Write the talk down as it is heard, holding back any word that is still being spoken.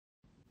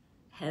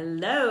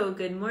Hello,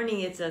 good morning.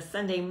 It's a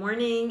Sunday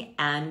morning,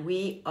 and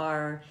we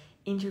are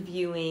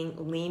interviewing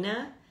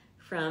Lena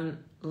from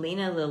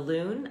Lena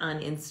Laloon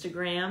on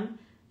Instagram.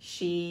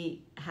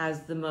 She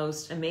has the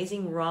most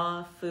amazing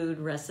raw food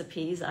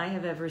recipes I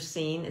have ever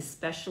seen,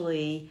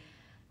 especially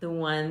the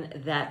one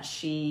that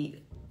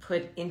she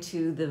put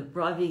into the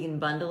Raw Vegan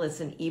Bundle.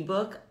 It's an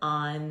ebook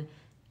on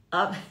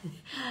up,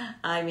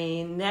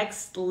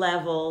 next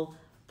level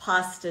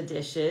pasta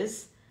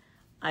dishes.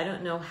 I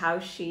don't know how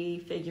she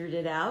figured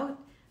it out,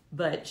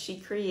 but she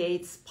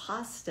creates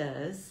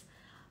pastas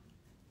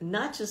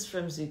not just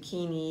from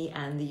zucchini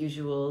and the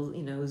usual,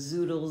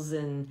 zoodles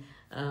and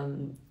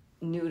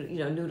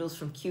noodles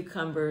from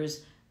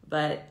cucumbers,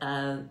 but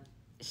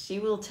she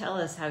will tell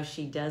us how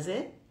she does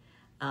it.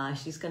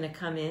 She's going to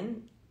come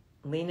in.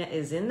 Lena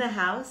is in the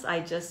house. I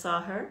just saw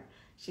her.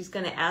 She's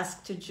going to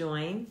ask to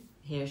join.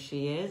 Here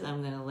she is.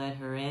 I'm going to let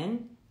her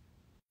in.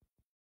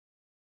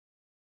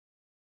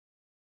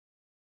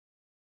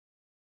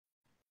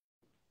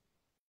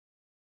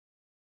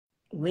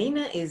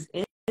 Lena is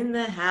in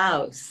the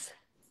house.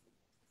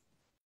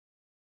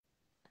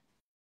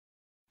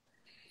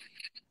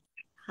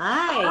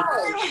 Hi.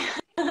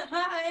 Hi.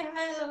 Hi,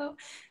 hello.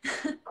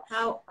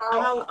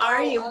 How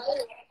are you?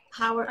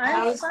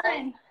 I'm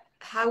fine.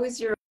 How is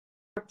your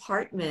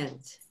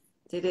apartment?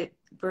 Did it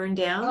burn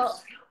down? Oh,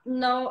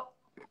 no,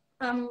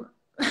 um,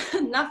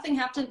 nothing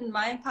happened in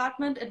my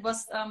apartment. It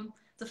was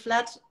the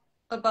flat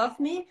above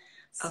me.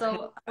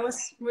 So Okay. I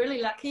was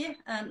really lucky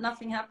and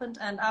nothing happened.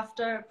 And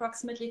after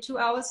approximately 2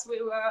 hours,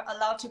 we were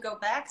allowed to go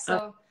back.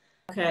 So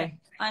Okay.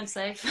 I'm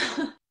safe.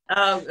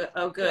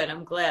 Oh, good.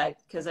 I'm glad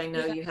because I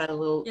know Yeah. you had a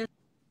little Yes.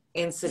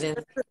 incident.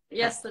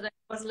 Yesterday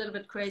was a little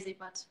bit crazy,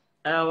 but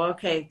Oh,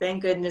 okay.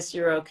 Thank goodness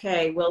you're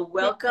okay. Well, yeah.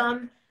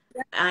 welcome.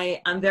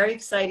 I'm very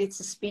excited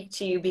to speak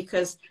to you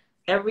because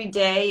every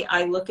day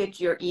I look at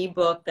your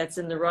ebook that's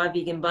in the Raw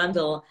Vegan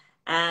Bundle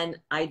and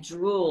I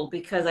drool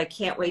because I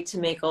can't wait to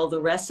make all the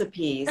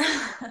recipes.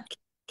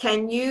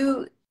 Can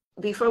you,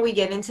 before we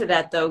get into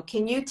that though,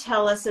 can you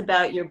tell us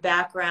about your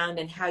background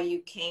and how you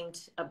came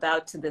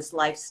about to this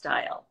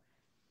lifestyle?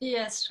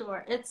 Yes,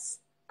 sure. It's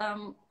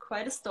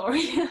quite a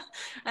story.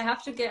 I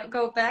have to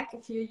go back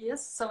a few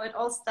years. So it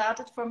all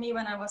started for me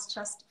when I was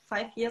just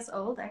 5 years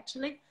old,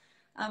 actually.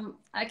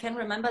 I can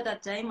remember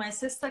that day my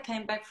sister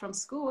came back from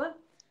school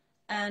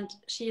and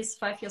she is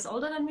 5 years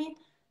older than me.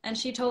 And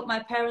she told my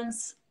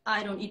parents,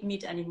 I don't eat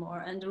meat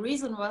anymore. And the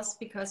reason was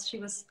because she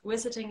was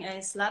visiting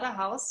a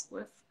slaughterhouse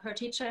with her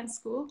teacher in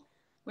school,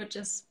 which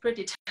is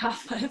pretty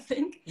tough, I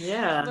think.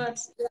 Yeah. But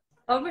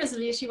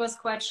obviously she was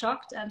quite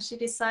shocked and she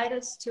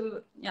decided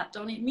to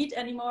don't eat meat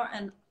anymore.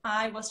 And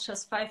I was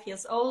just 5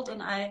 years old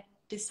and I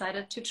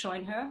decided to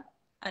join her.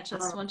 I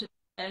just wanted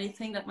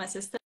anything that my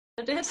sister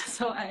did.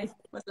 So I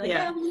was like,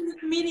 Yeah.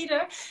 meat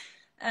eater.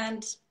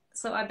 And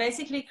so I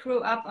basically grew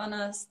up on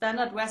a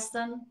standard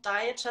Western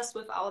diet just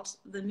without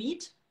the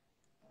meat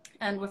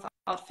and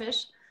without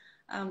fish.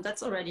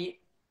 That's already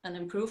an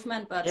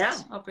improvement, but Yeah.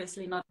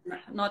 obviously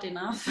not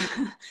enough.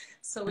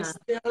 So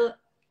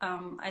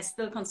I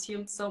still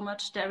consumed so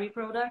much dairy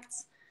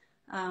products.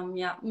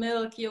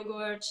 Milk,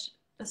 yogurt,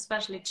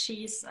 especially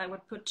cheese. I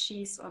would put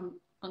cheese on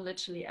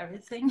literally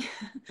everything.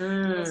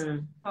 It was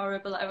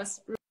horrible. I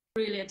was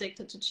really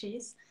addicted to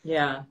cheese.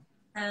 Yeah.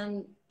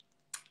 And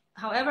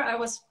however, I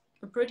was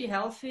a pretty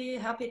healthy,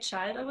 happy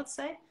child, I would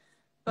say.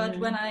 But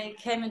when I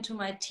came into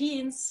my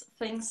teens,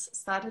 things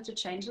started to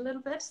change a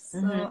little bit.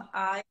 So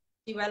I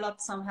developed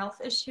some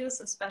health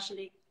issues,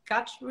 especially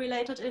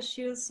gut-related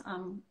issues.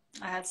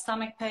 I had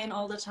stomach pain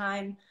all the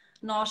time,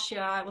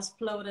 nausea, I was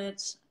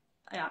bloated.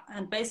 Yeah,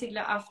 and basically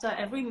after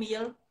every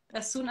meal,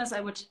 as soon as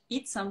I would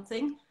eat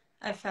something,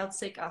 I felt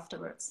sick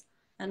afterwards.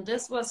 And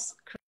this was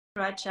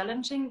quite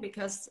challenging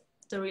because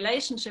the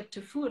relationship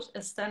to food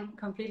is then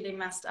completely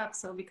messed up.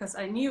 So because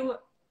I knew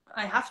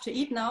I have to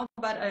eat now,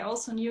 but I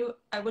also knew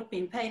I would be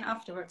in pain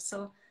afterwards.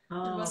 So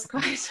it was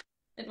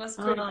it was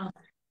pretty bad.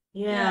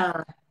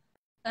 Yeah.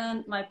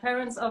 And my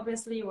parents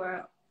obviously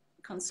were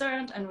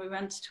concerned and we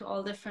went to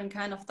all different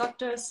kind of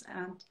doctors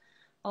and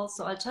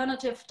also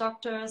alternative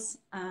doctors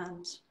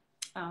and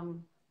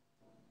how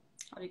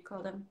do you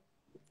call them?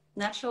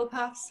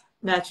 Naturopaths.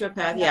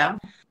 Naturopath, yeah.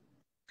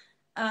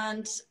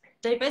 And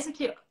they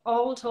basically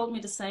all told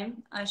me the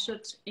same. I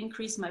should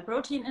increase my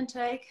protein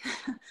intake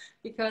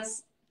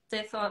because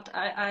they thought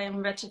I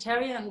am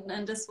vegetarian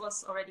and this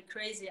was already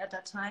crazy at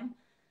that time.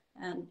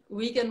 And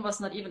vegan was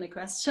not even a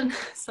question.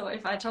 So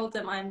if I told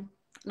them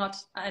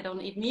I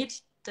don't eat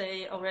meat,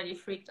 they already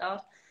freaked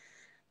out.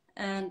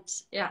 And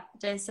yeah,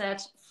 they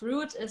said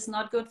fruit is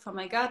not good for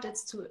my gut.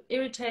 It's too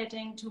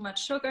irritating, too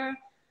much sugar.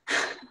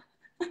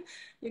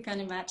 You can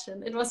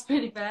imagine. It was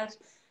pretty bad.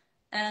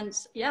 And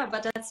yeah,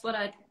 but that's what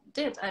I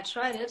did. I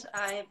tried it.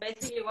 I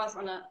basically was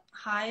on a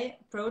high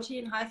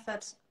protein, high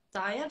fat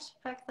diet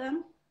back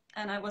then.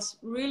 And I was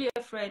really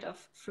afraid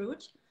of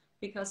fruit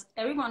because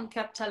everyone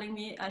kept telling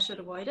me I should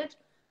avoid it.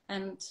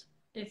 And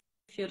if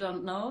you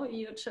don't know,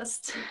 you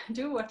just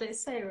do what they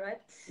say,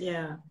 right?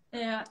 Yeah.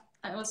 Yeah,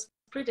 I was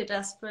pretty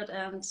desperate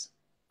and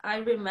I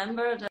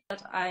remember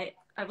that I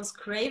was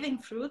craving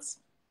fruits,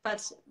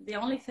 but the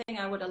only thing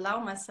I would allow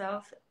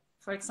myself,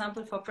 for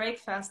example, for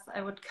breakfast,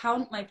 I would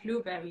count my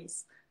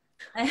blueberries.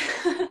 I,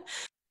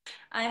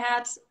 I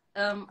had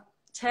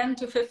 10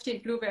 to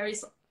 15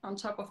 blueberries on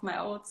top of my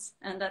oats,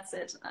 and that's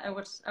it. I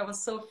was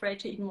so afraid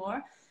to eat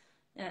more.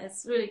 Yeah,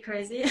 it's really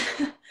crazy.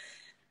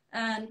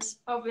 And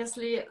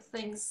obviously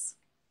things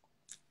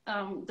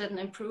didn't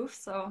improve.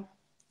 So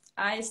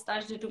I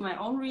started to do my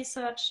own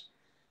research.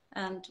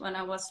 And when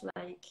I was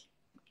like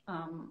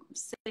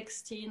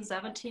 16,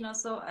 17 or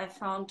so, I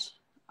found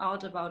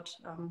out about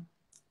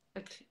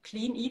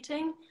clean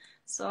eating.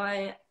 So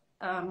I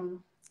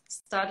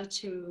started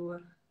to,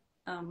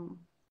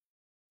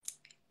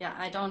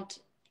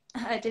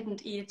 I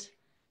didn't eat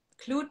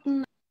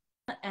gluten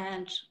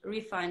and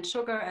refined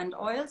sugar and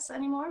oils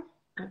anymore.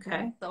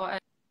 Okay. So I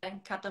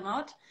cut them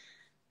out,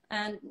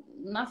 and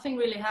nothing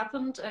really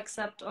happened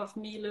except of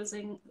me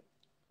losing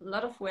a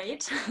lot of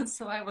weight.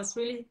 So I was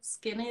really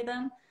skinny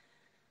then.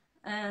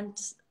 And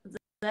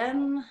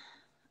then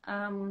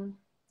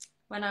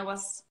when I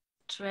was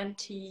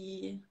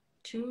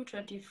 22,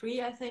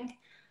 23, I think,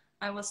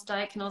 I was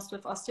diagnosed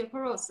with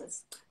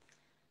osteoporosis.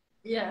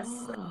 Yes.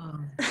 Oh,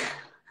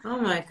 oh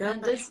my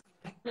God.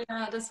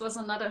 And this was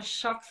another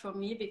shock for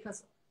me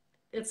because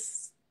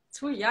it's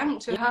too young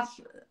to have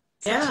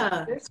such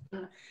a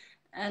condition.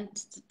 And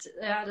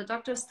the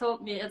doctors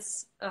told me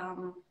it's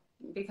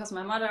because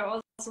my mother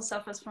also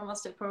suffers from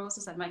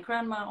osteoporosis and my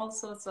grandma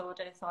also, so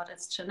they thought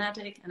it's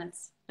genetic and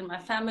it's in my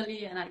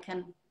family and I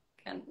can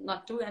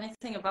not do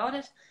anything about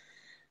it.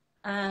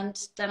 And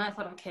then I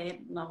thought,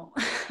 okay, no,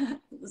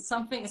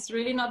 something is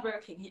really not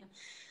working here.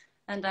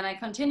 And then I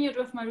continued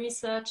with my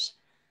research,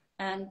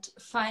 and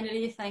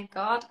finally, thank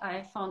God,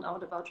 I found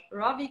out about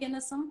raw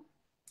veganism.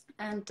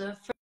 And the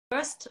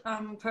first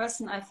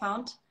person I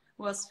found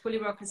was Fully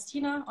Raw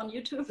Christina on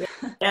YouTube.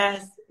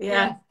 Yes,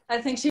 yeah. I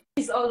think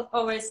she's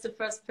always the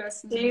first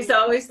person. She's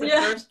always the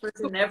first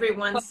person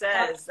everyone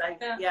says.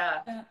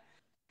 Yeah.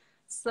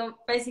 So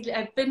basically,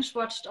 I binge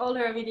watched all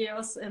her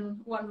videos in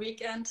one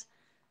weekend.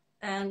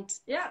 And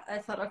yeah, I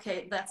thought,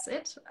 okay, that's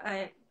it.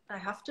 I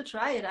have to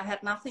try it. I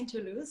had nothing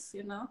to lose,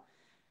 you know.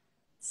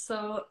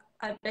 So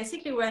I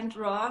basically went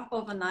raw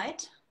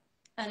overnight,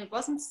 and it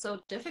wasn't so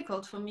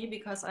difficult for me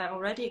because I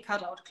already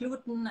cut out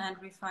gluten and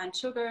refined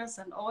sugars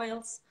and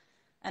oils,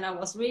 and I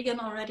was vegan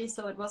already,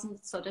 so it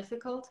wasn't so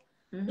difficult.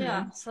 Mm-hmm.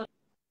 Yeah, so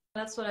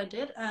that's what I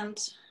did.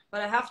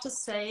 But I have to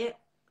say,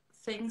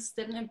 things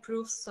didn't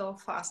improve so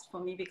fast for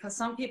me because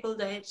some people,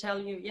 they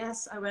tell you,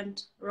 yes, I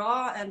went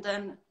raw and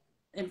then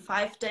in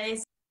 5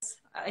 days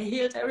I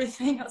healed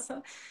everything or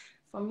so.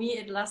 For me,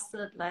 it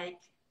lasted like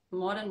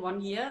more than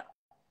 1 year.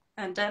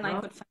 And then I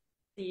could find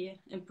the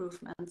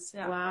improvements.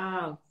 Yeah.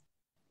 Wow.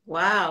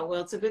 Wow.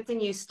 Well, it's a good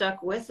thing you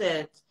stuck with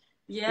it.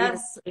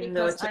 Yes,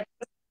 because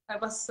I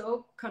was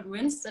so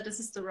convinced that this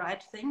is the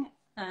right thing.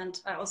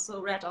 And I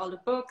also read all the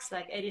books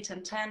like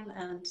 80-10-10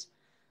 and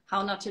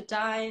How Not to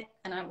Die.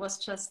 And I was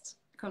just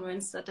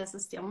convinced that this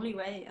is the only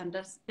way. And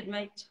it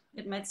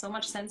made so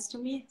much sense to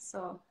me.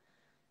 So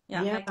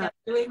yeah. I kept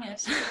doing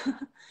it.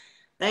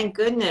 Thank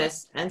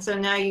goodness. And so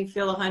now you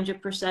feel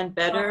 100%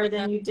 better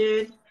than you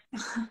did?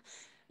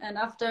 And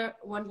after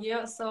 1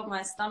 year or so,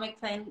 my stomach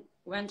pain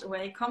went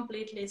away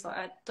completely. So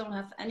I don't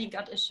have any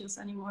gut issues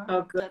anymore.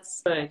 Oh, good.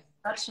 That's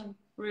such a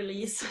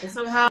release.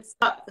 So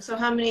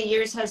how many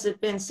years has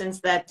it been since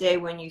that day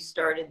when you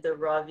started the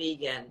raw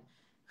vegan?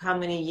 How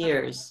many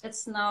years?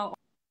 It's now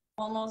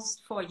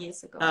almost 4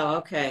 years ago. Oh,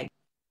 okay.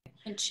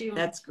 In June.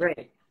 That's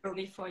great. It'll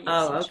be 4 years.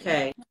 Oh,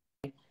 okay.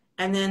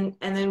 And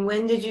then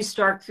when did you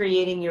start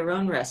creating your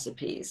own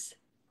recipes?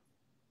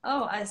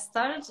 Oh, I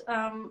started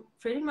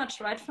pretty much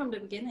right from the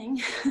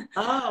beginning.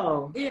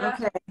 Oh, yeah.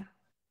 Okay.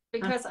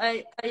 Because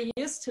I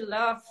used to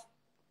love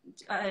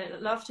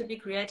to be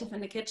creative in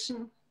the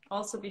kitchen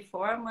also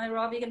before my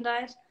raw vegan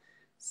diet.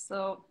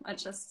 So I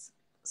just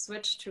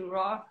switched to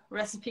raw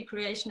recipe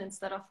creation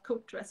instead of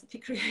cooked recipe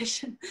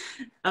creation.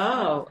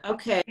 Oh,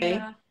 okay.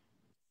 Yeah.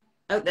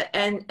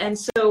 And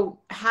so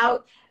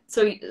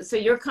so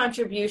your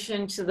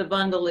contribution to the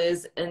bundle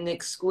is an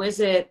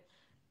exquisite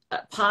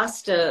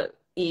pasta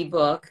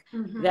ebook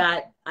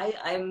that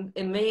I'm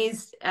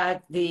amazed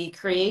at the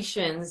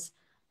creations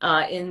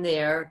in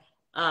there.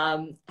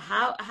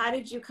 How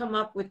did you come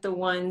up with the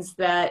ones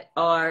that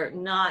are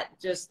not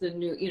just the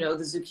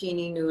the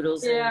zucchini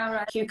noodles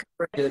and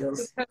cucumber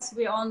noodles? Because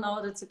we all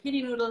know the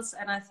zucchini noodles,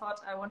 and I thought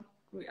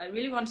I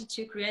really wanted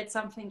to create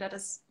something that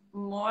is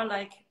more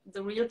like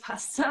the real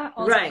pasta,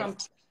 also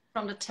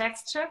from the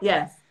texture.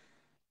 Yes.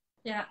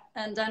 Yeah,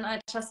 and then I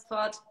just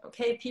thought,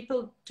 okay,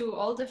 people do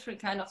all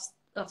different kind of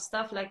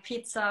stuff like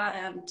pizza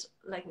and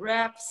like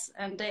wraps,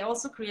 and they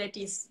also create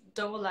these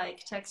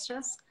dough-like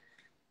textures.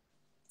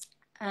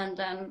 And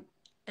then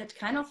it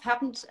kind of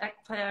happened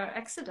by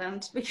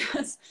accident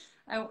because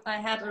I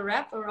had a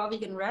raw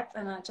vegan wrap,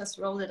 and I just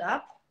rolled it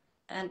up,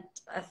 and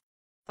I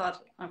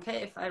thought,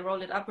 okay, if I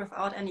roll it up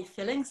without any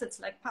fillings, it's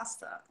like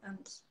pasta.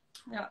 And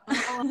yeah.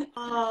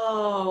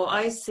 Oh,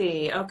 I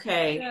see.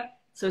 Okay. Yeah.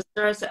 So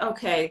Sarah said,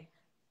 okay,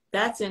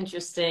 That's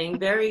interesting.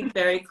 Very,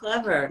 very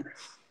clever.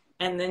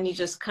 And then you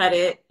just cut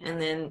it,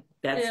 and then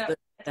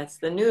that's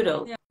the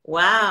noodle. Yeah.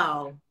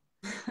 Wow,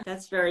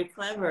 that's very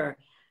clever.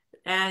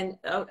 And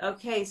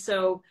okay,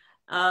 so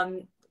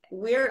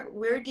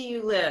where do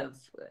you live?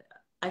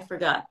 I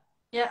forgot.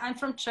 Yeah, I'm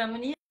from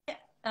Germany.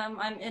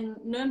 I'm in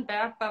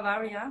Nuremberg,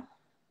 Bavaria.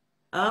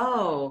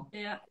 Oh,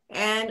 Yeah.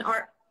 and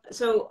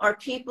are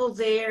people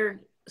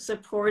there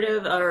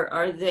supportive, or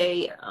are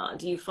they?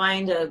 Do you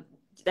find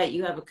that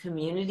you have a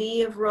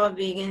community of raw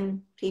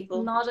vegan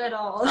people? Not at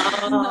all.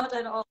 Oh, Not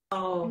at all.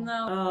 oh,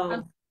 No.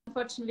 oh.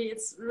 Unfortunately,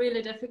 it's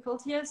really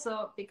difficult here.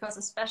 So because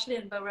especially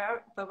in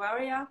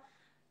Bavaria,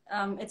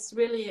 it's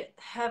really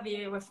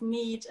heavy with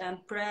meat and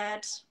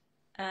bread.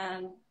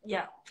 And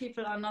yeah,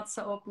 people are not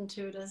so open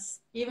to this,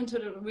 even to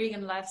the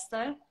vegan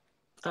lifestyle.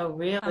 Oh,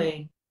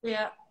 really?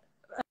 Yeah.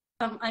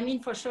 I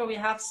mean, for sure, we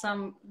have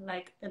some,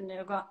 like in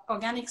the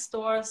organic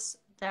stores,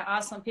 there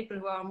are some people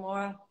who are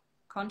more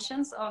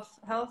conscious of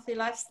healthy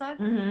lifestyle.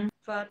 Mm-hmm.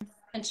 But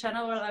in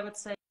general, I would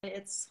say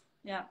it's,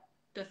 yeah,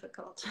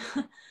 difficult.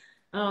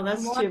 Oh,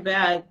 that's too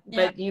bad.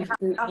 But you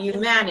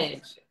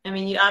manage. I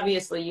mean,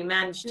 you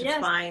managed to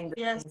find the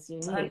things you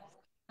need.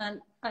 And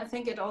I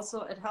think it helps,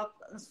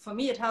 for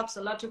me, it helps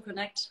a lot to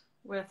connect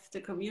with the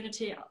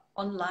community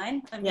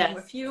online. I mean,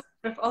 with you,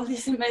 with all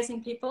these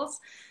amazing people. So,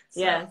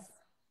 yes.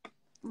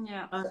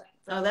 Yeah.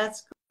 Oh,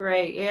 that's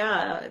great.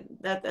 Yeah,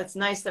 that's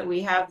nice that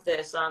we have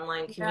this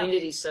online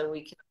community so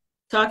we can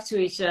talk to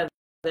each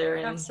other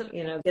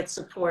and get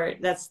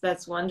support.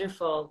 That's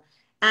wonderful.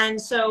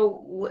 And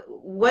so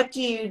what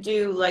do you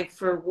do like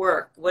for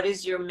work? What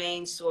is your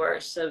main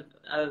source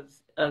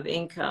of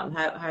income?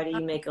 How do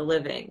you make a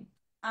living?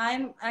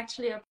 I'm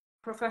actually a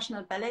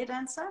professional ballet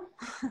dancer.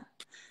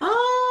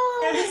 Oh,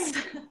 yes.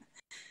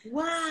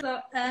 Wow. So,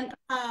 and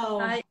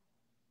I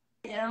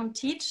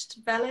teach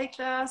ballet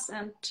class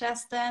and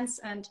jazz dance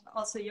and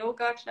also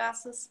yoga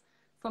classes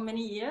for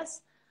many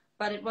years.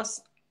 But it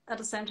was, at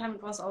the same time,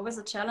 it was always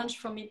a challenge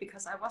for me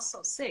because I was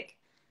so sick.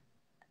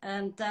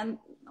 And then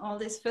all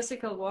this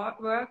physical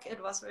work,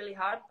 it was really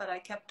hard, but I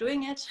kept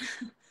doing it.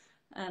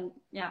 And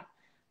yeah,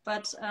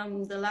 but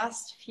the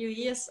last few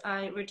years,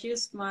 I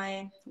reduced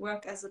my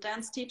work as a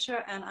dance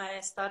teacher and I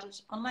started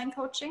online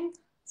coaching.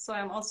 So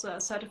I'm also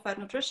a certified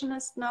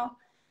nutritionist now.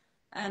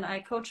 And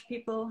I coach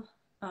people,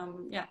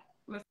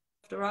 with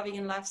the raw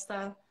vegan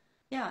lifestyle.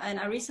 Yeah, and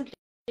I recently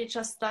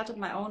just started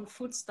my own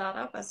food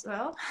startup as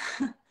well.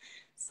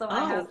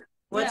 So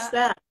what's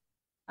that?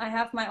 I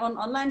have my own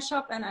online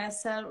shop and I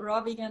sell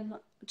raw vegan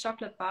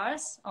chocolate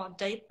bars or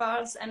date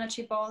bars,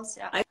 energy balls.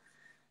 Yeah.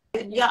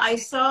 I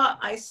saw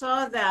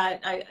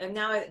that.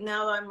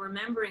 Now I'm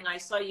remembering. I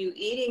saw you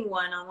eating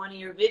one on one of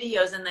your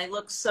videos, and they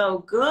look so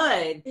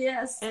good.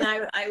 Yes. And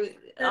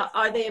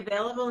are they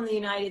available in the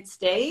United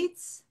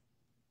States?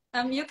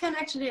 You can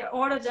actually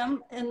order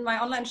them in my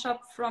online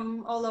shop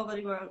from all over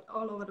the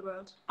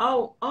world.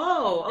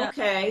 Oh,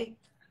 okay.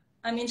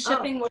 I mean,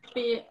 shipping would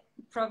be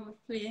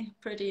probably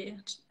pretty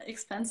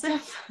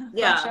expensive.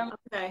 Yeah.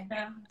 Okay.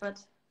 Yeah,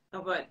 but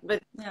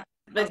yeah.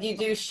 But you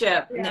do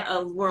ship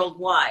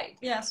worldwide.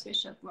 Yes, we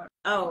ship worldwide.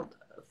 Oh,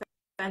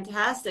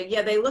 fantastic!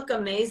 Yeah, they look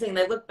amazing.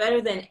 They look better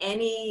than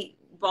any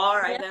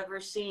bar I've ever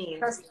seen.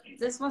 Because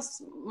this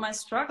was my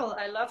struggle.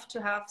 I love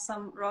to have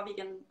some raw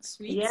vegan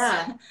sweets.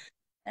 Yeah.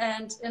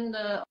 And in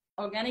the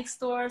organic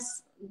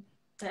stores,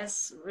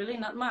 there's really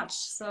not much.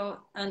 So,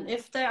 and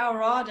if they are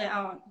raw, they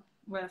are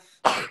with.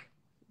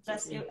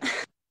 Bless you.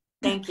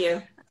 Thank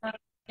you.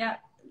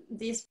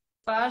 These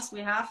bars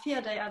we have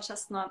here, they are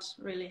just not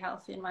really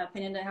healthy, in my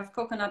opinion. They have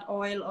coconut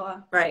oil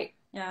or. Right.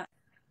 Yeah.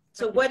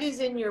 So what is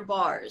in your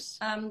bars?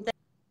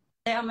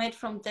 They are made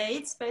from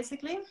dates,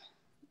 basically.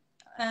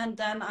 And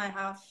then I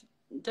have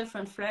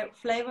different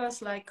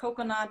flavors like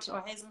coconut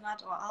or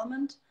hazelnut or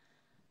almond.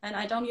 And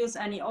I don't use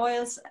any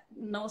oils,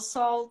 no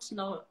salt,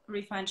 no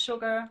refined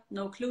sugar,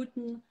 no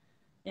gluten.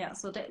 Yeah,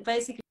 so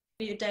basically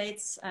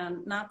dates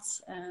and nuts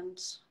and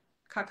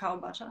cacao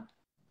butter.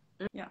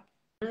 Yeah.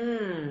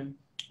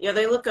 Yeah,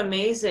 they look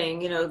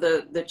amazing. You know,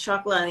 the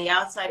chocolate on the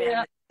outside.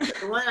 Yeah. And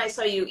the one I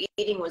saw you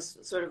eating was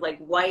sort of like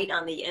white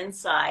on the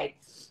inside.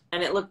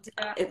 And it looked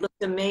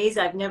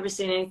amazing. I've never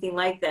seen anything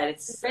like that.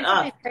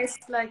 It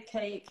tastes like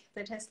cake.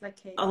 They taste like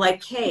cake. Oh,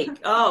 like cake.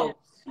 Oh.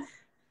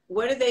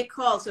 What are they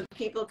called so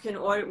people can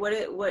order?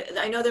 What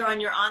I know they're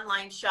on your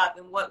online shop.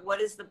 And what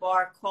is the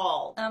bar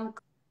called?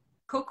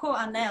 Coco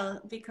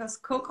Anel, because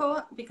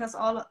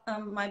all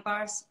my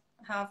bars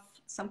have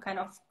some kind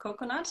of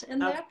coconut in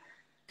there.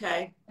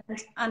 Okay.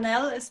 And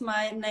Anel is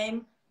my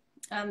name,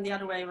 the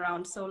other way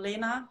around. So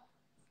Lena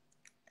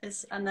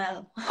is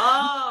Anel.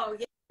 Oh,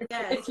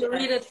 yeah. If you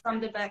read it from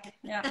the back,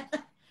 yeah.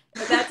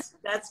 But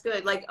that's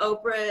good. Like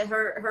Oprah,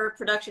 her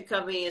production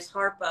company is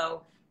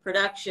Harpo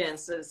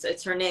Productions. So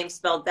it's her name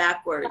spelled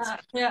backwards.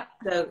 Yeah.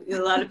 So a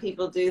lot of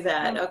people do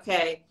that.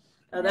 Okay.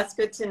 That's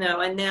good to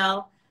know. And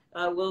now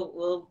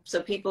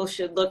so people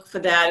should look for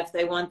that if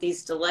they want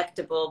these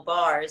delectable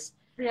bars.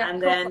 Yeah.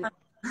 And then,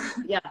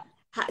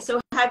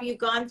 So have you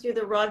gone through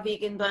the raw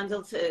vegan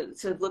bundle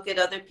to look at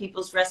other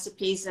people's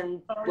recipes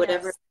and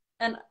whatever?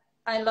 And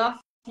I love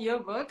your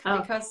book Oh,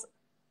 because,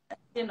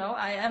 you know,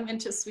 I am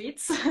into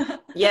sweets.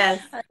 yes.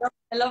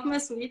 I love my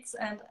sweets,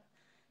 and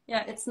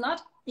yeah, it's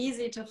not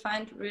easy to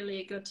find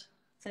really good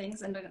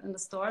things in the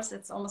stores.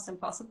 It's almost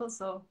impossible.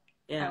 So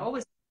I Yeah.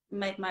 always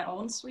made my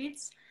own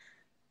sweets,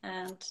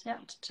 and yeah,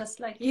 just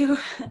like you.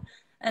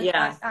 And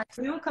Yeah. I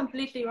grew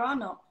completely raw,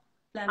 no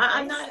I'm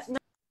plant-based.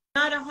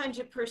 not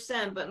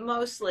 100%, but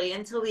mostly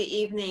until the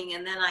evening,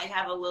 and then I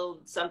have a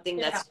little something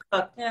Yeah, that's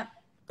cooked. yeah.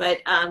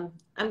 But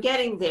I'm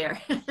getting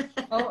there.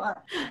 Oh,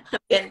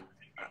 Getting-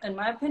 in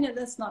my opinion,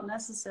 that's not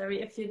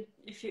necessary. If you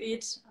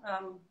eat,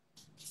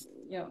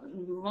 you know,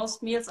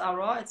 most meals are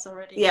raw. It's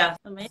already yeah,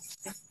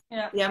 amazing.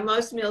 Yeah, yeah.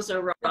 Most meals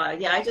are raw.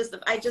 Yeah,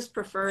 I just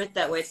prefer it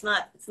that way. It's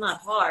not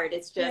hard.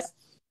 It's yeah, just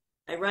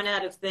I run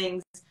out of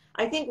things.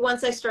 I think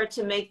once I start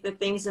to make the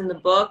things in the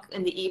book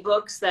and the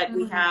ebooks that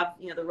we mm-hmm. have,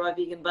 you know, the raw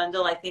vegan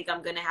bundle, I think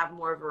I'm going to have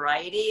more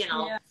variety, and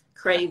I'll Yeah.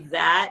 crave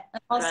that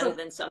And rather also,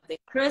 than something.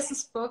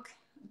 Chris's book,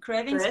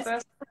 Cravings Chris?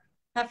 First.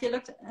 Have you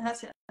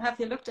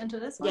looked into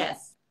this one?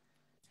 Yes.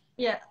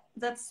 Yeah,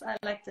 I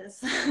like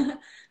this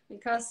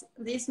because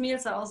these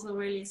meals are also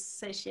really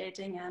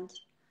satiating and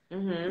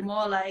Mm-hmm.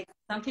 more like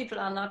some people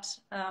are not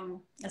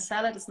a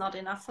salad is not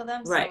enough for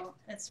them, Right.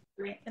 so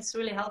it's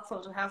really helpful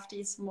to have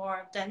these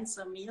more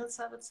denser meals,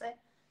 I would say,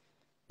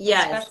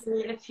 Yes.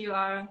 especially if you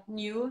are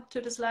new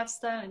to this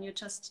lifestyle and you're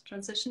just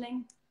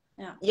transitioning.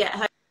 Yeah.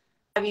 Yeah.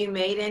 Have you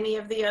made any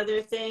of the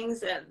other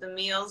things, the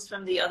meals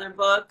from the other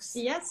books?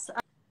 Yes,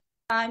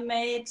 I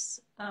made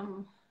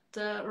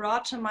the raw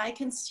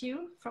Jamaican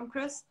stew from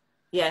Chris.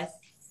 Yes.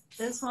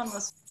 This one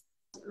was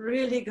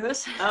really good.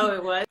 Oh,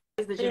 it was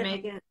the Yeah,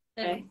 Jamaican.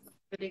 Okay.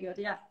 really good.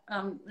 Yeah.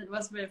 It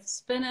was with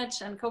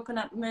spinach and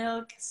coconut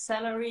milk,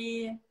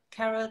 celery,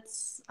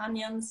 carrots,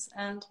 onions,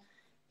 and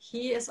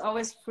he is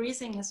always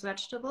freezing his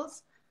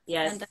vegetables.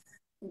 Yes. And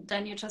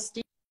then you just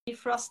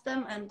defrost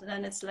them, and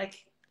then it's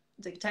like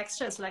the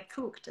texture is like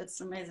cooked. It's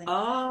amazing.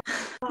 Oh,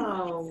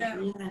 Yeah.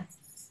 yeah.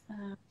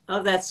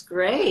 Oh, that's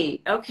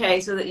great.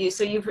 Okay, so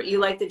you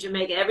like the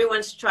Jamaican.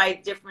 Everyone's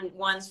tried different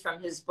ones from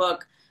his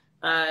book.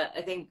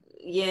 I think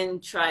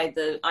Yin tried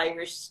the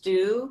Irish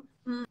stew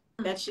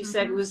that she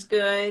said was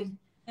good.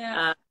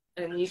 Yeah.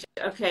 And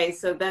okay,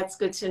 so that's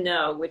good to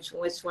know which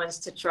ones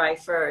to try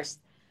first.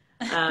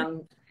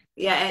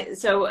 Yeah.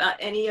 So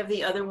any of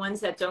the other ones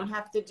that don't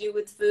have to do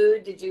with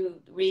food? Did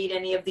you read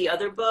any of the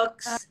other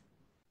books?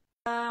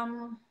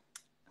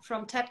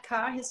 From Ted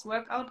Carr, his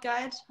workout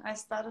guide. I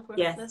started with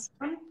Yes. this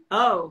one.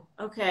 Oh,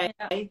 okay.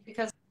 Yeah,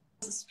 because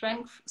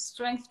strength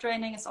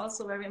training is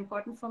also very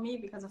important for me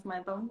because of my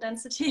bone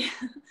density.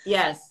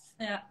 Yes.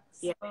 Yeah.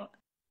 Yeah. So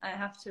I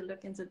have to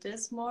look into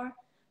this more.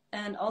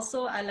 And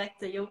also I like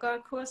the yoga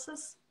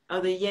courses.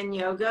 Oh, the Yin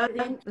yoga.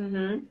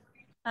 Mm-hmm.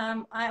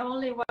 I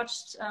only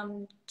watched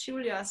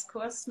Julia's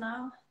course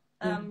now.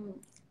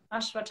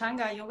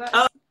 Ashwatthanga yoga.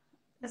 Oh.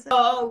 Is it?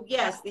 Oh,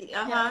 yes. The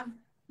Yeah.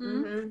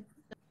 Mm-hmm.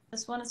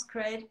 This one is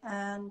great.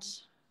 And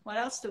what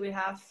else do we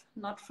have?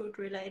 Not food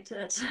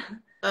related.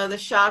 The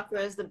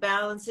chakras, the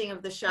balancing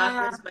of the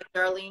chakras by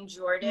Darlene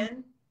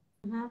Jordan.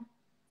 Mm-hmm.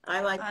 I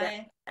like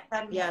that.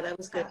 Yeah, that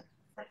was good.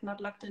 I've not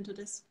looked into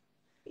this.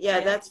 Yeah,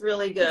 that's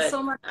really good.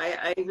 So much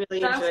I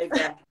really enjoyed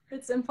that.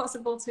 It's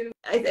impossible to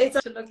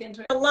look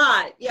into it. A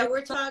lot. Yeah,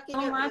 we're talking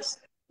so about, much.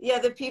 yeah,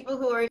 the people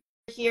who are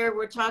here,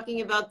 we're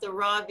talking about the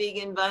raw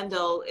vegan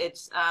bundle.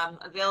 It's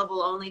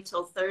available only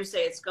till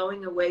Thursday. It's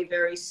going away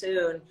very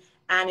soon.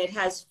 And it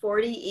has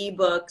 40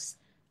 ebooks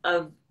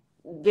of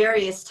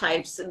various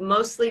types,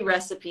 mostly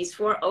recipes,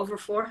 for over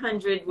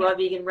 400 raw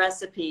vegan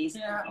recipes.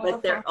 Yeah,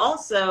 but they're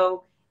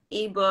also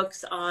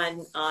ebooks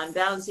on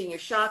balancing your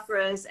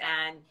chakras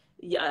and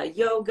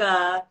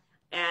yoga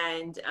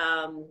and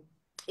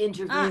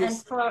interviews. And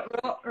for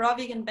raw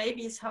vegan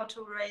babies, how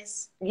to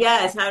raise.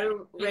 Yes, how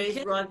to raise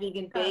kids. raw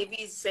vegan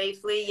babies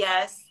safely.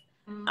 Yes.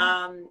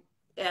 Mm-hmm.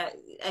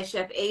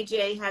 Chef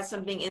AJ has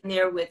something in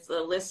there with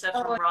Alyssa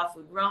from Raw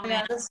Food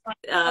Romance.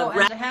 Yeah,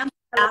 and the hand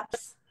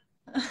wraps.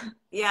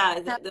 Yeah,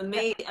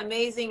 the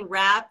amazing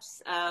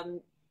wraps.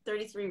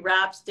 33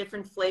 wraps,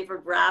 different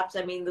flavored wraps.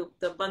 I mean,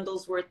 the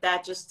bundle's worth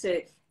that just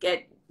to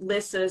get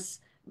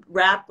Lissa's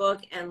wrap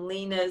book and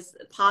Lena's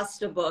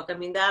pasta book. I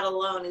mean, that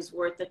alone is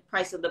worth the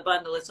price of the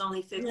bundle. It's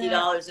only $50.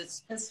 Yeah,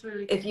 it's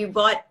really if you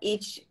bought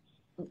each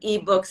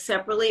ebook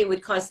separately, it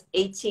would cost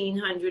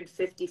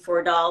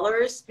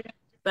 $1,854.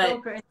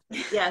 But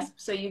yes,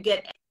 so you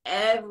get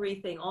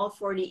everything, all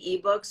 40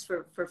 ebooks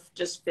for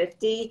just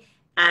 $50,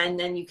 and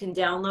then you can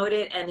download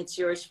it and it's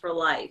yours for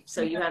life.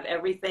 So you have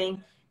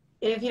everything.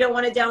 And if you don't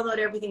want to download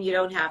everything, you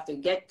don't have to.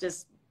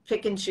 Just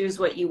pick and choose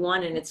what you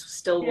want, and it's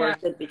still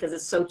worth it because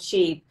it's so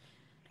cheap.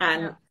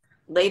 And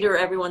later,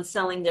 everyone's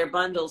selling their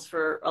bundles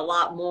for a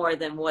lot more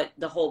than what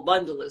the whole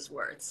bundle is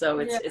worth. So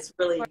it's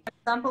really. For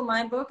example,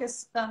 my book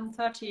is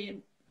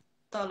 $30.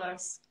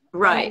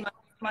 Right.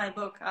 My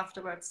book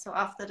afterwards. So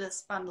after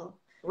this bundle.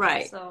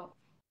 Right. So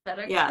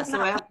better. Yeah.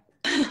 So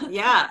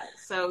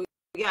so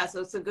yeah,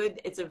 so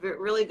it's a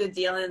really good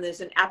deal. And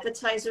there's an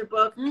appetizer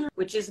book,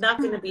 which is not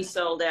going to be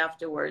sold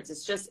afterwards.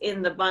 It's just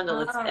in the bundle.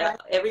 It's right.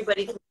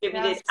 everybody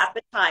contributed Yes.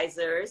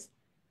 appetizers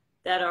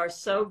that are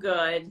so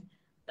good.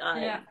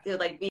 They're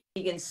like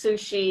vegan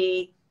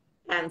sushi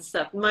and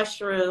stuffed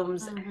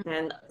mushrooms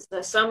and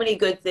so many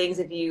good things.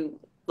 If you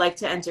like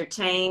to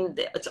entertain,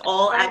 it's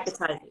all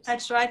appetizers. I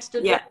tried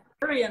the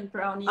durian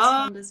brownies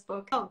from this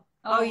book.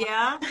 Oh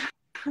yeah?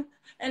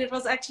 And it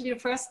was actually the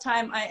first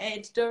time I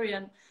ate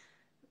durian.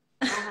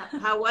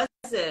 How was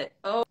it?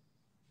 Oh,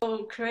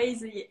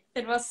 crazy.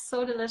 It was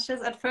so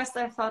delicious. At first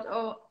I thought,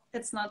 oh,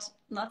 it's not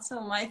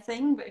so my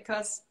thing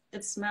because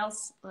it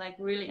smells like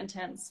really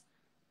intense.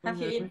 Have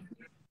you eaten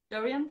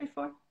durian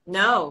before?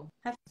 No.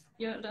 Have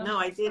you? No,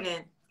 I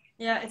didn't.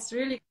 Yeah, it's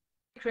really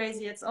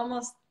crazy. It's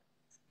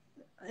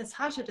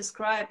hard to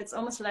describe. It's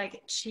almost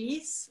like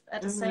cheese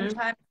at the same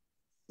time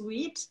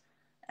sweet,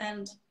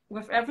 and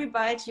with every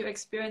bite you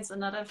experience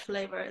another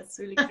flavor. It's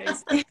really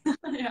crazy.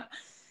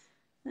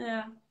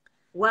 Yeah.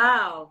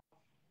 Wow.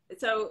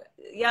 So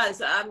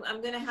yes,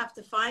 I'm gonna have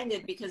to find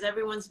it because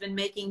everyone's been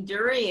making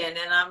durian,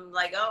 and I'm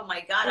like, oh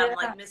my god, I'm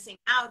like missing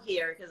out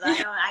here because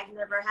I've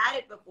never had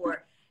it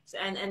before,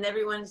 and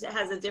everyone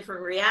has a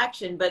different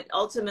reaction, but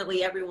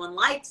ultimately everyone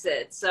likes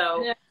it.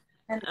 So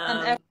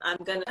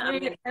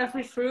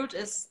every fruit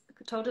is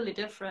totally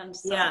different.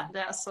 So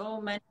there are so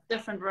many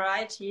different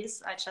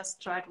varieties. I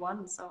just tried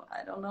one, so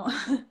I don't know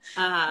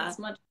as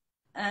much.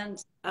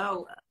 And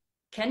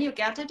can you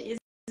get it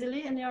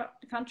easily in your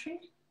country?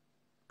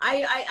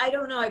 I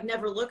don't know. I've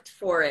never looked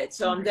for it.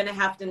 So I'm going to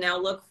have to now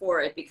look for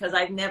it because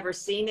I've never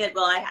seen it.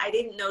 Well, I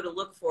didn't know to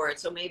look for it.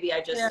 So maybe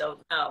I just don't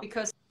know.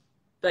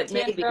 But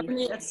maybe in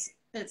Germany,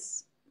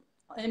 it's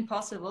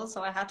impossible.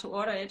 So I had to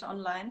order it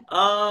online.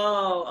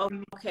 Oh,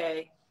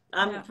 okay.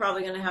 I'm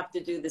probably going to have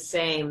to do the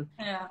same.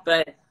 Yeah.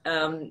 But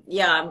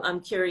I'm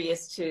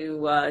curious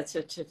to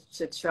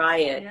try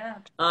it.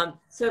 Yeah.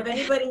 So if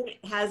anybody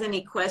has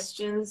any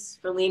questions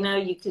for Lena,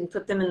 you can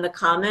put them in the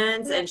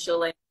comments and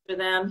she'll answer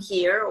them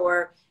here.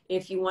 Or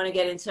if you want to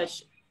get in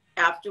touch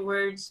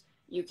afterwards,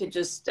 you could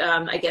just,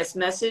 I guess,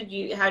 message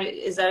you.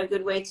 Is that a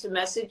good way to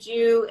message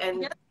you?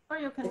 And or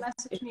you can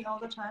message me all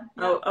the time.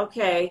 Oh,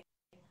 okay.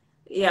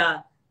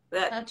 Yeah.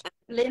 At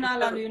Lena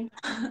Lalune.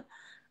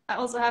 I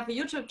also have a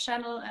YouTube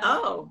channel.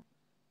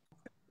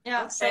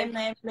 And, same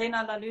name,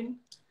 Lena Lalune.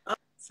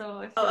 So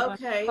if you want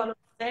to follow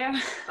there.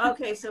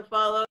 Okay, so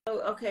follow.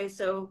 Okay,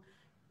 so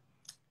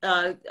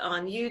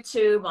on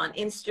YouTube, on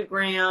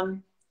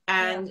Instagram,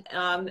 and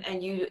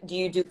do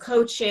you do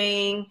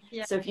coaching?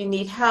 Yeah. So if you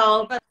need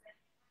help. But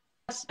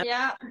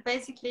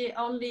basically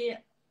only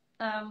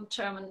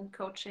German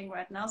coaching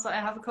right now. So I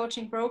have a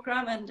coaching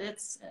program and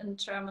it's in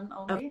German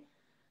only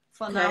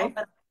for now.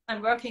 But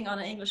I'm working on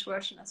an English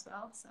version as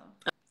well. So.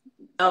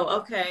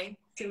 Okay.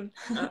 Soon.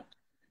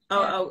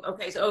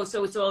 Okay. So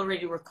it's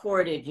already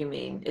recorded. You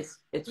mean it's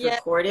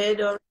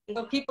recorded already?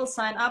 So people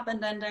sign up and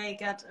then they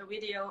get a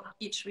video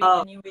each week,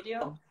 a new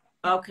video.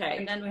 Okay.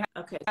 And then we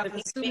have so if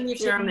you speak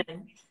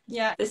German.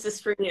 Yeah. This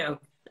is for you.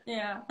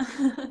 Yeah.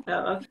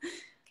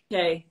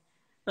 Okay.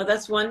 Well,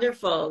 that's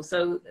wonderful.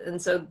 So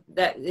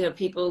that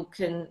people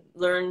can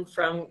learn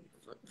from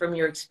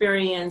your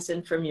experience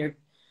and from your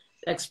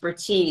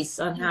expertise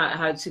on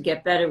how to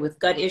get better with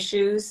gut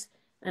issues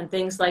and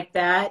things like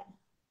that.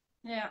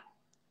 Yeah.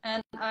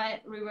 And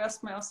I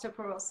reversed my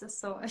osteoporosis.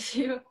 So if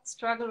you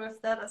struggle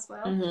with that as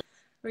well,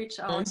 reach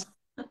out.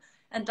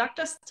 And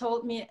doctors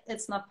told me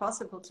it's not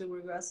possible to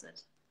reverse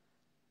it.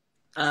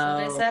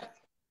 So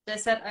they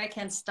said I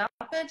can stop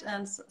it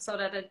and so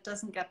that it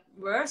doesn't get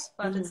worse,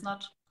 but it's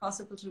not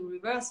possible to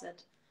reverse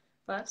it.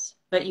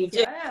 But you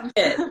did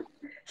it.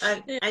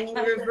 And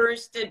you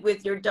reversed it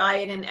with your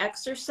diet and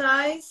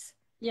exercise?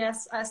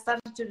 Yes, I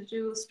started to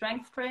do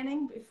strength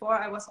training. Before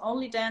I was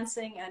only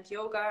dancing and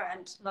yoga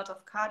and a lot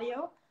of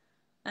cardio.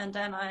 And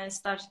then I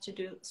started to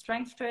do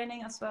strength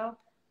training as well.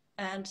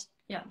 And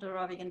the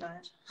raw vegan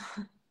diet.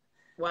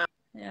 Wow.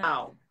 Yeah.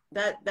 Wow.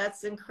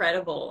 That's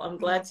incredible. I'm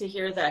glad to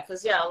hear that.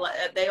 Because,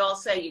 they all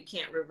say you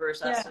can't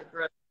reverse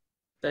osteoporosis.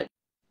 But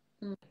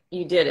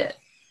you did it.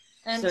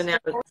 And so now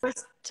they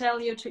always tell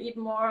you to eat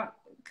more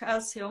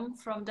calcium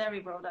from dairy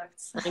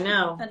products. I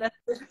know. And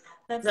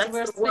that's the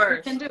worst thing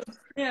you can do.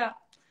 Yeah.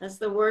 That's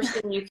the worst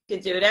thing you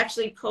could do. It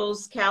actually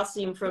pulls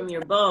calcium from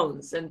your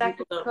bones, and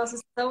people don't.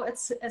 Because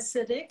it's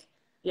acidic.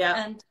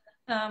 Yeah. And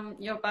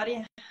your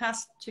body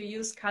has to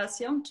use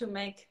calcium to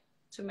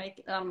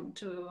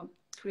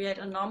create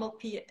a normal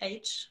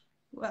pH.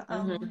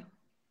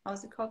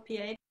 How's it called?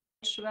 pH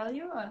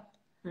value.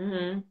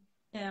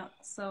 Yeah.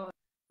 So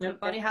the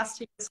body has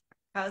to use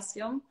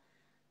calcium,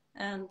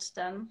 and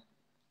then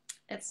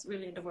it's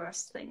really the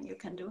worst thing you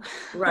can do.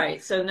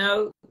 Right. So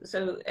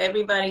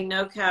everybody,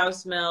 no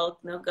cow's milk,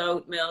 no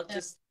goat milk. Yeah.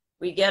 Just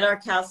we get our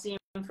calcium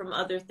from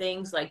other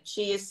things like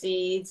chia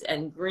seeds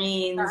and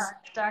greens.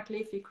 Dark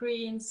leafy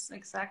greens,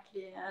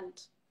 exactly. And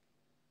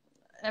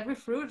every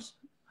fruit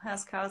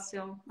has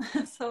calcium.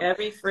 So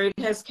every fruit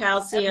has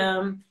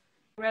calcium.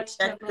 Every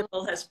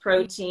vegetable has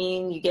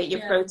protein. You get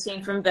your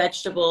protein from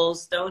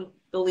vegetables. Don't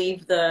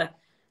believe the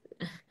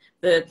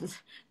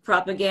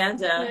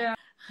propaganda.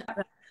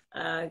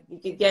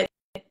 Yeah.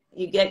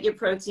 You get your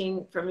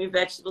protein from your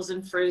vegetables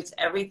and fruits.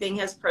 Everything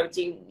has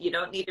protein. You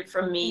don't need it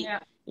from meat. Yeah.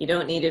 You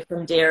don't need it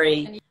from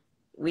dairy.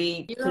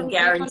 We can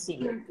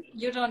guarantee.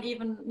 You don't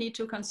even need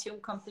to consume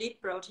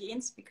complete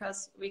proteins,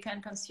 because we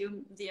can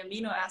consume the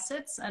amino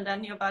acids, and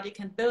then your body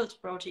can build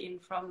protein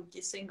from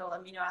the single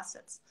amino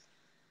acids.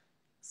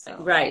 So.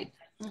 Right.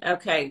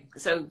 Okay.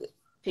 So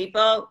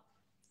people,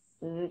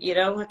 you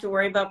don't have to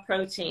worry about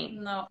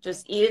protein. No.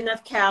 Just eat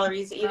enough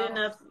calories, eat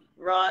enough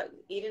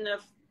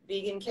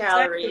vegan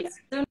calories. Exactly. As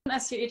soon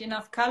as you eat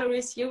enough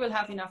calories, you will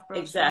have enough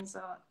protein.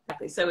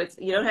 Exactly. So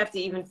you don't have to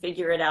even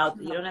figure it out.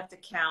 No. You don't have to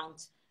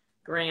count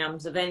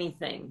grams of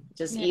anything.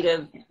 Just eat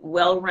a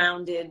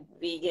well-rounded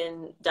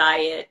vegan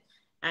diet,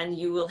 and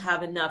you will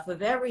have enough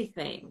of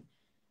everything.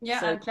 Yeah,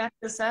 so, I'm glad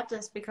you said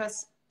this,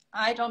 because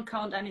I don't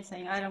count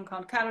anything. I don't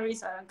count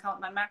calories. I don't count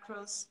my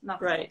macros.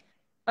 Nothing. Right.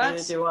 But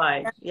neither do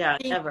I. Yeah,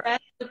 never.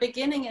 At the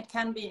beginning, it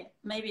can be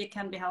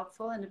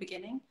helpful in the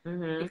beginning,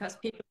 because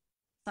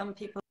some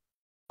people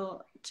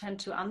tend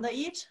to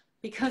undereat,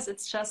 because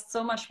it's just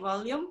so much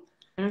volume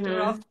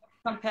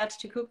compared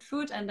to cooked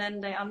food, and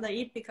then they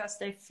undereat because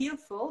they feel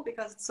full,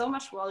 because it's so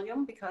much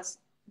volume, because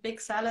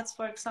big salads,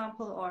 for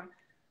example, or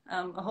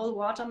a whole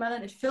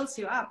watermelon, it fills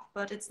you up,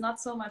 but it's not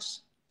so much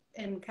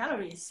in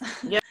calories.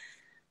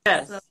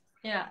 Yes. So,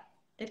 yeah,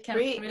 it can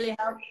really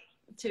help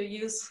to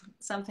use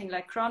something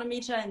like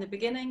chronometer in the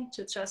beginning,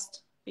 to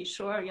just be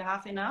sure you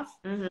have enough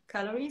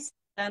calories.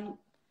 Then,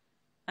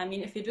 I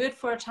mean, if you do it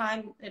for a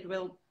time, it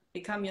will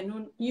become your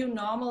new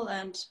normal,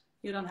 and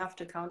you don't have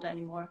to count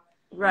anymore.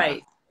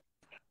 Right.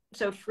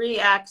 So Free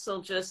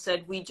Axel just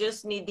said, we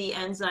just need the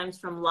enzymes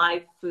from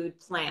live food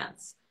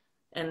plants.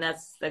 And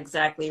that's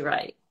exactly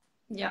right.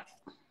 Yeah.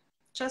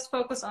 Just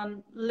focus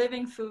on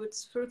living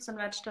foods, fruits and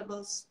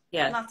vegetables,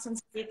 nuts and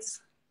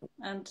seeds,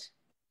 and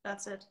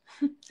that's it.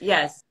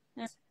 Yes.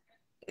 Yeah.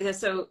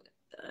 So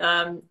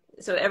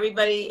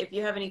everybody, if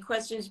you have any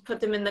questions, put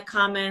them in the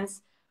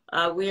comments.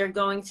 We are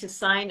going to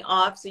sign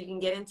off, so you can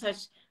get in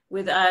touch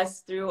with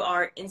us through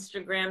our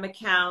Instagram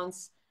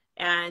accounts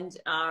and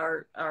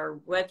our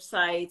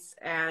websites,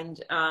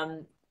 and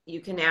you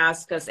can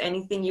ask us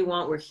anything you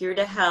want. We're here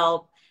to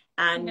help,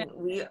 and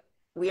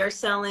we are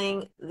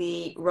selling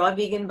the raw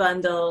vegan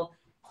bundle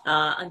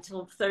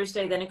until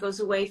Thursday. Then it goes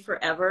away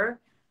forever.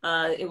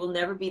 It will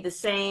never be the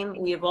same.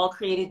 We have all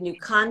created new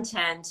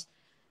content,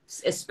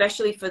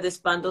 especially for this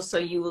bundle. So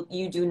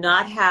you do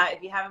not have,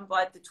 if you haven't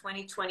bought the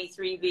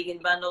 2023 vegan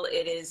bundle,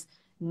 it is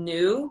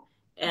new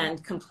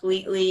and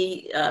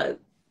completely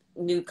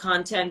new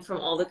content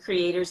from all the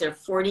creators. There are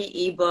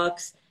 40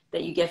 ebooks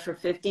that you get for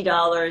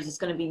 $50. It's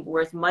going to be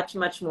worth much,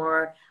 much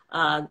more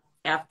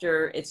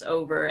after it's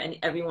over, and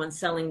everyone's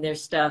selling their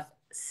stuff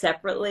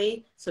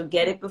separately. So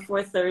get it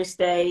before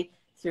Thursday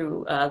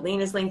through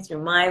Lena's link,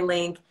 through my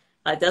link.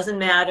 Doesn't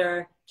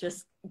matter.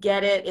 Just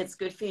get it. It's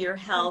good for your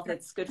health.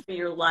 It's good for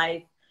your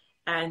life,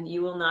 and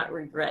you will not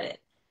regret it.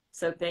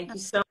 So thank you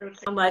so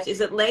much.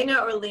 Is it Lena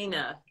or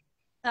Lena?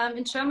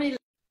 In Germany,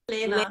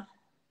 Lena.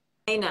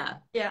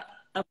 Lena. Yeah.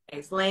 Okay,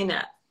 it's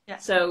Lena. Yeah.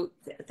 So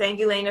thank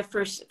you, Lena,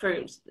 for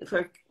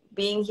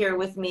being here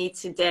with me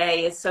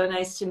today. It's so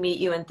nice to meet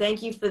you, and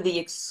thank you for the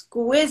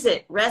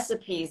exquisite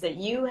recipes that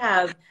you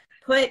have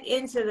put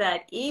into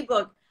that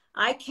ebook.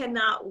 I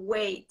cannot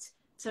wait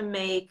to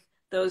make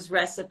those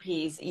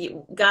recipes.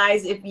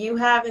 Guys, if you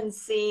haven't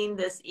seen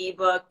this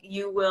ebook,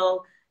 you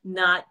will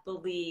not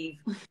believe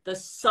the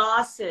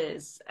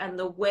sauces and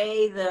the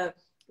way the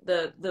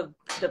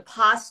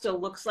pasta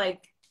looks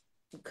like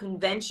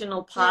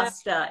conventional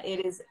pasta. Yeah.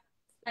 It is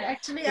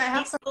actually, I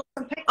have some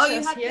pictures. Oh,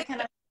 you have here.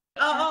 Can I?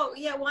 Oh,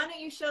 yeah. Why don't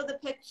you show the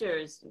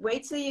pictures?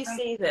 Wait till you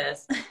see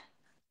this.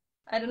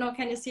 I don't know.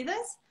 Can you see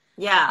this?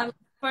 Yeah.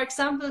 For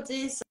example,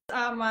 these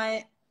are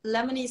my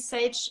lemony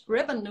sage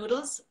ribbon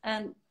noodles,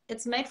 and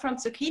it's made from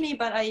zucchini,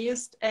 but I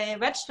used a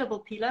vegetable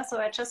peeler.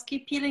 So I just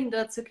keep peeling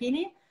the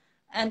zucchini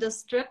and the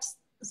strips,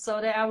 so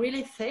they are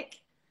really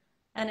thick,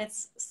 and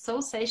it's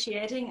so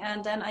satiating.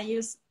 And then I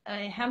use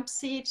a hemp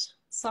seed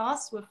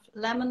sauce with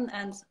lemon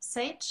and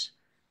sage.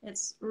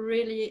 It's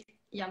really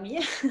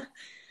yummy.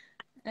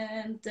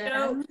 And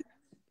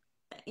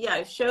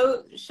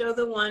show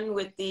the one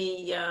with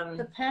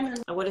the pen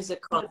and what is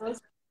it called?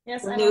 Noodles.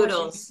 Yes, the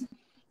noodles.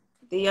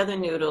 The other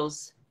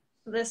noodles.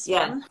 This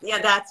one.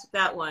 Yeah, that's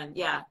that one.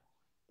 Yeah.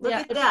 Look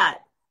at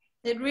that.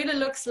 It really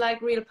looks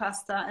like real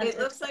pasta. And it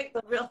looks like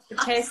real pasta. It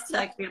tastes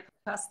like real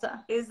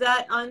pasta. Is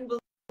that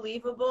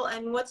unbelievable?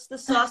 And what's the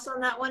sauce on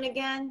that one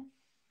again?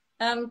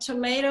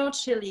 Tomato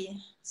chili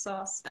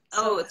sauce.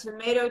 Oh,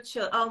 tomato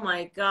chili. Oh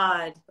my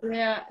God.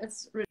 Yeah,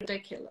 it's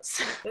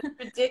ridiculous. It's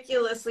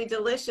ridiculously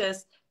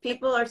delicious.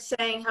 People are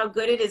saying how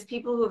good it is.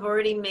 People who have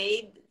already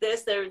made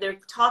this, they're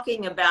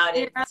talking about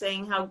it,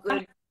 saying how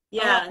good.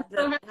 Yeah,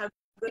 how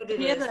good it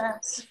is.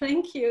 That.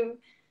 Thank you.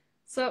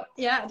 So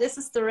yeah, this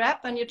is the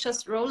wrap, and you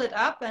just roll it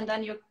up, and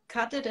then you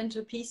cut it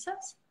into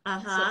pieces.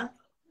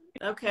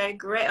 Okay,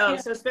 great. Oh,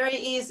 so it's very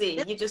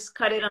easy. You just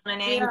cut it on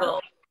an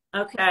angle.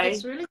 Okay.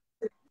 It's really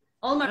good.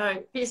 All my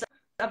recipes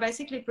are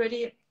basically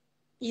pretty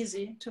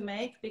easy to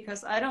make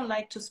because I don't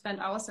like to spend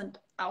hours and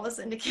hours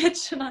in the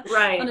kitchen on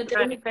a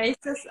daily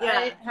basis. Yeah.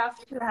 I have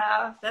to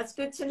have. That's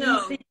good to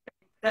know.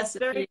 That's recipe.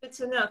 very good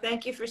to know.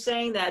 Thank you for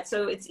saying that.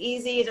 So it's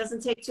easy. It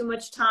doesn't take too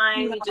much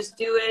time. No. You just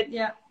do it.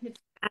 Yeah. And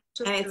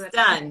it's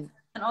done.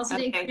 And also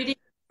the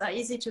ingredients are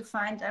easy to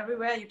find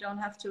everywhere. You don't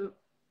have to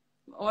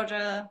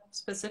order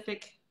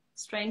specific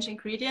strange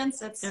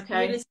ingredients. It's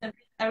really simple.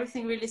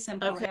 Everything really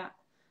simple. Okay. Yeah.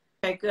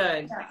 Okay,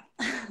 good. Yeah.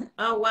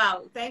 Oh,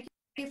 wow. Thank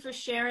you for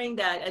sharing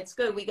that. It's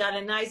good. We got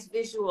a nice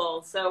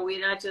visual, so we're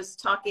not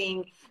just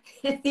talking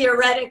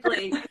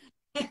theoretically.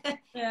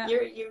 Yeah.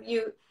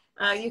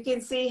 You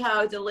can see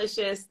how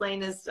delicious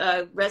Lena's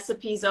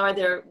recipes are.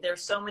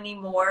 There's so many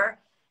more,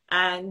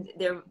 and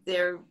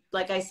they're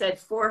like I said,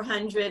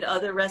 400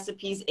 other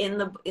recipes in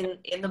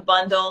the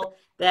bundle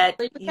that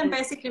so you can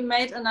basically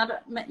make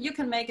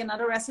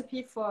another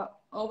recipe for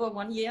over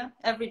 1 year,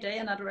 every day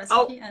another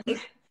recipe. Oh,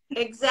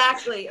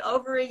 exactly.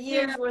 Over a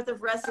year's worth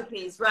of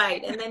recipes,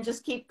 right? And then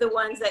just keep the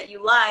ones that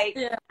you like,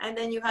 and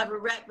then you have a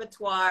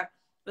repertoire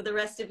for the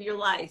rest of your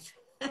life.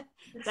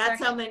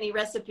 That's how many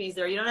recipes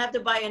there are. You don't have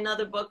to buy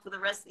another book for the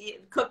rest of the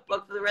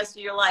cookbook for the rest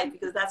of your life,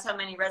 because that's how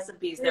many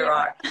recipes there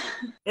are.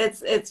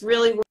 It's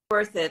really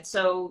worth it.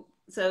 So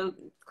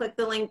click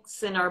the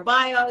links in our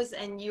bios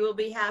and you will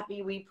be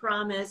happy. We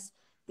promise.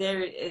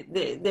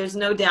 There's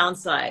no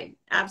downside.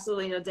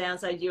 Absolutely no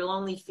downside. You'll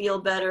only feel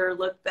better,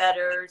 look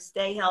better,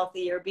 stay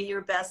healthier, be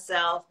your best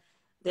self.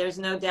 There's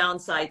no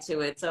downside to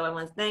it. So I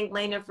want to thank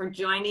Lena for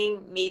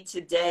joining me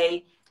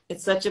today.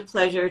 It's such a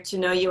pleasure to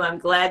know you. I'm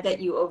glad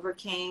that you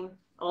overcame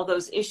all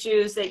those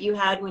issues that you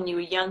had when you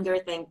were younger.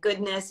 Thank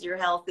goodness you're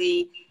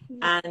healthy.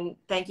 And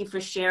thank you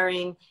for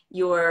sharing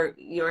your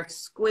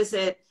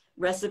exquisite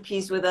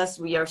recipes with us.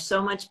 We are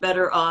so much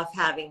better off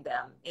having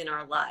them in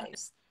our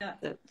lives.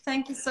 Yeah.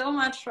 Thank you so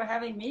much for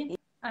having me.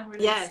 I'm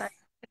really excited.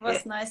 It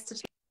was nice to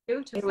talk to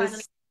you, to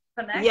finally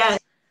connect. Yes.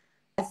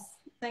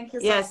 Thank you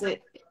so much.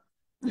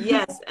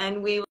 Yes,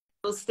 and we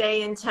will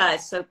stay in touch.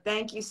 So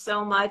thank you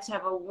so much.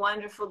 Have a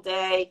wonderful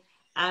day,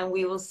 and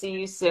we will see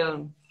you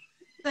soon.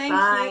 Thank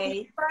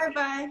you.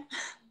 Bye-bye.